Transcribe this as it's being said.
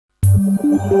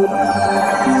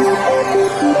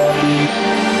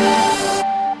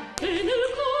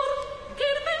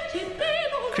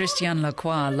Christian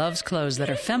Lacroix loves clothes that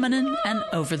are feminine and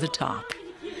over the top.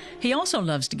 He also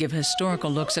loves to give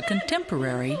historical looks a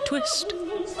contemporary twist.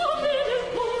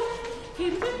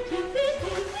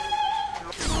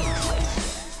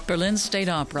 Berlin's State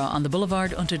Opera on the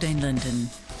Boulevard unter den Linden.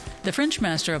 The French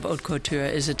master of haute couture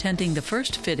is attending the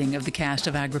first fitting of the cast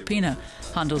of Agrippina,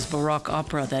 Handel's Baroque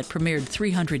opera that premiered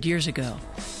 300 years ago.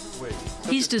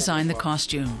 He's designed the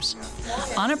costumes.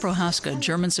 Anna Prohaska,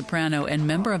 German soprano and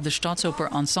member of the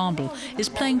Staatsoper Ensemble, is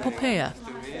playing Popea.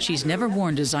 She's never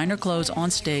worn designer clothes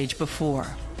on stage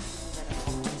before.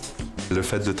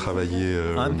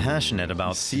 I'm passionate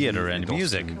about theater and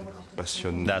music.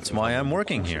 That's why I'm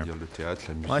working here.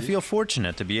 I feel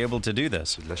fortunate to be able to do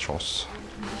this.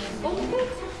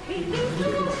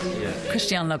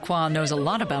 Christian Lacroix knows a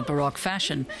lot about Baroque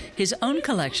fashion. His own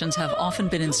collections have often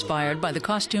been inspired by the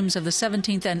costumes of the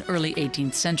 17th and early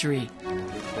 18th century.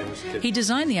 He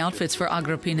designed the outfits for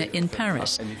Agrippina in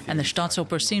Paris, and the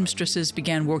Staatsoper seamstresses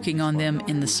began working on them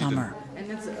in the summer.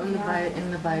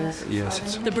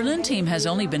 The Berlin team has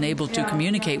only been able to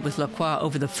communicate with Lacroix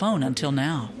over the phone until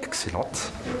now.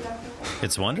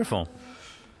 It's wonderful.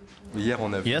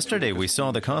 Yesterday we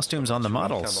saw the costumes on the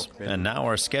models, and now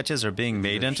our sketches are being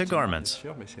made into garments.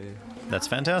 That's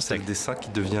fantastic.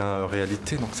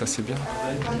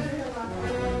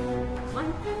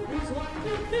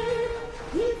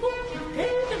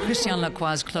 Christian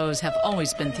Lacroix's clothes have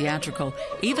always been theatrical,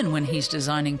 even when he's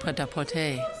designing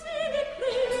prêt-à-porter.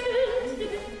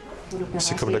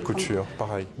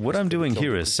 What I'm doing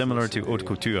here is similar to haute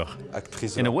couture.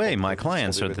 In a way, my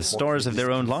clients are the stars of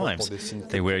their own lives.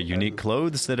 They wear unique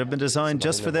clothes that have been designed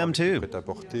just for them, too.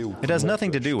 It has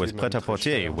nothing to do with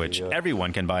prêt-à-porter, which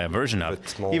everyone can buy a version of,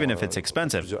 even if it's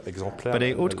expensive. But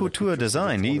a haute couture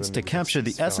design needs to capture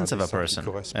the essence of a person,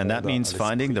 and that means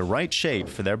finding the right shape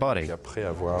for their body.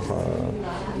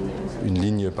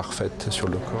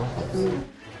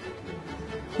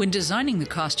 When designing the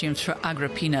costumes for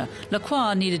Agrippina,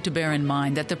 Lacroix needed to bear in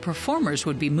mind that the performers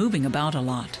would be moving about a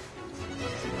lot.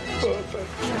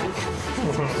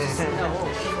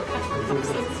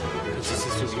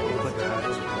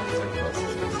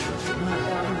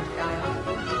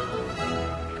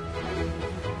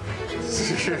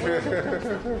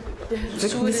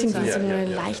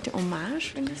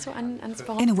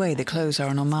 In a way, the clothes are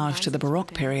an homage to the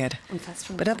Baroque period,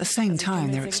 but at the same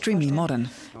time, they're extremely modern,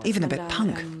 even a bit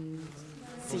punk.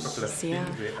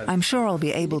 I'm sure I'll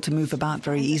be able to move about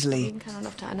very easily,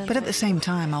 but at the same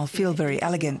time, I'll feel very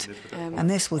elegant, and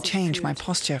this will change my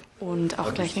posture.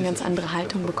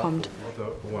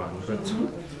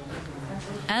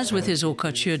 As with his haute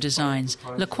couture designs,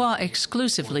 Lacroix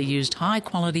exclusively used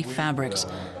high-quality fabrics,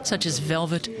 such as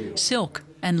velvet, silk,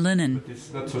 and linen.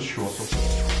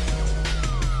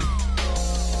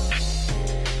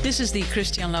 This is the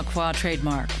Christian Lacroix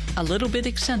trademark, a little bit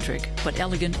eccentric, but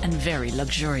elegant and very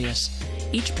luxurious.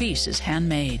 Each piece is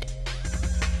handmade.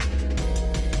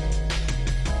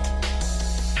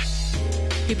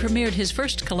 He premiered his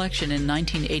first collection in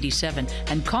 1987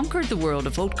 and conquered the world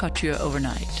of haute couture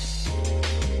overnight.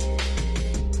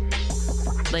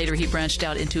 Later, he branched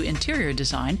out into interior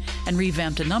design and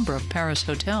revamped a number of Paris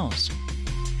hotels.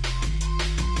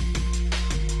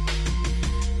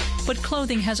 But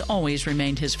clothing has always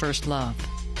remained his first love.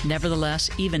 Nevertheless,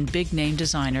 even big-name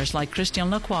designers like Christian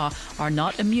Lacroix are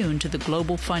not immune to the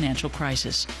global financial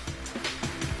crisis.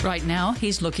 Right now,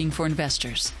 he's looking for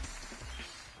investors.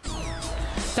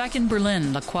 Back in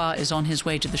Berlin, Lacroix is on his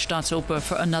way to the Staatsoper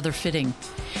for another fitting.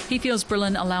 He feels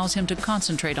Berlin allows him to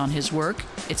concentrate on his work.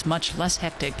 It's much less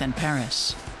hectic than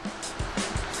Paris.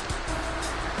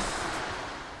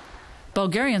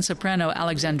 Bulgarian soprano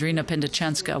Alexandrina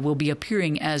Pendachanska will be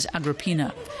appearing as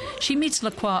Agrippina. She meets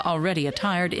Lacroix already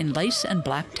attired in lace and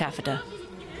black taffeta.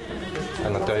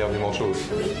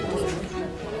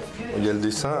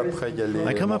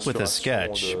 I come up with a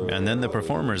sketch, and then the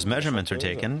performer's measurements are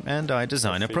taken, and I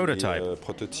design a prototype.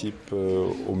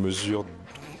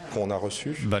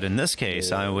 But in this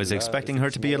case, I was expecting her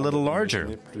to be a little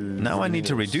larger. Now I need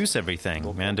to reduce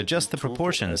everything and adjust the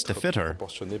proportions to fit her.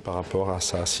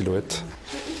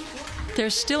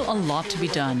 There's still a lot to be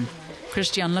done.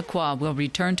 Christian Lacroix will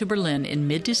return to Berlin in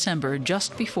mid-December,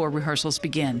 just before rehearsals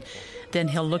begin. Then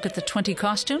he'll look at the 20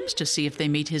 costumes to see if they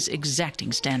meet his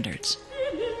exacting standards.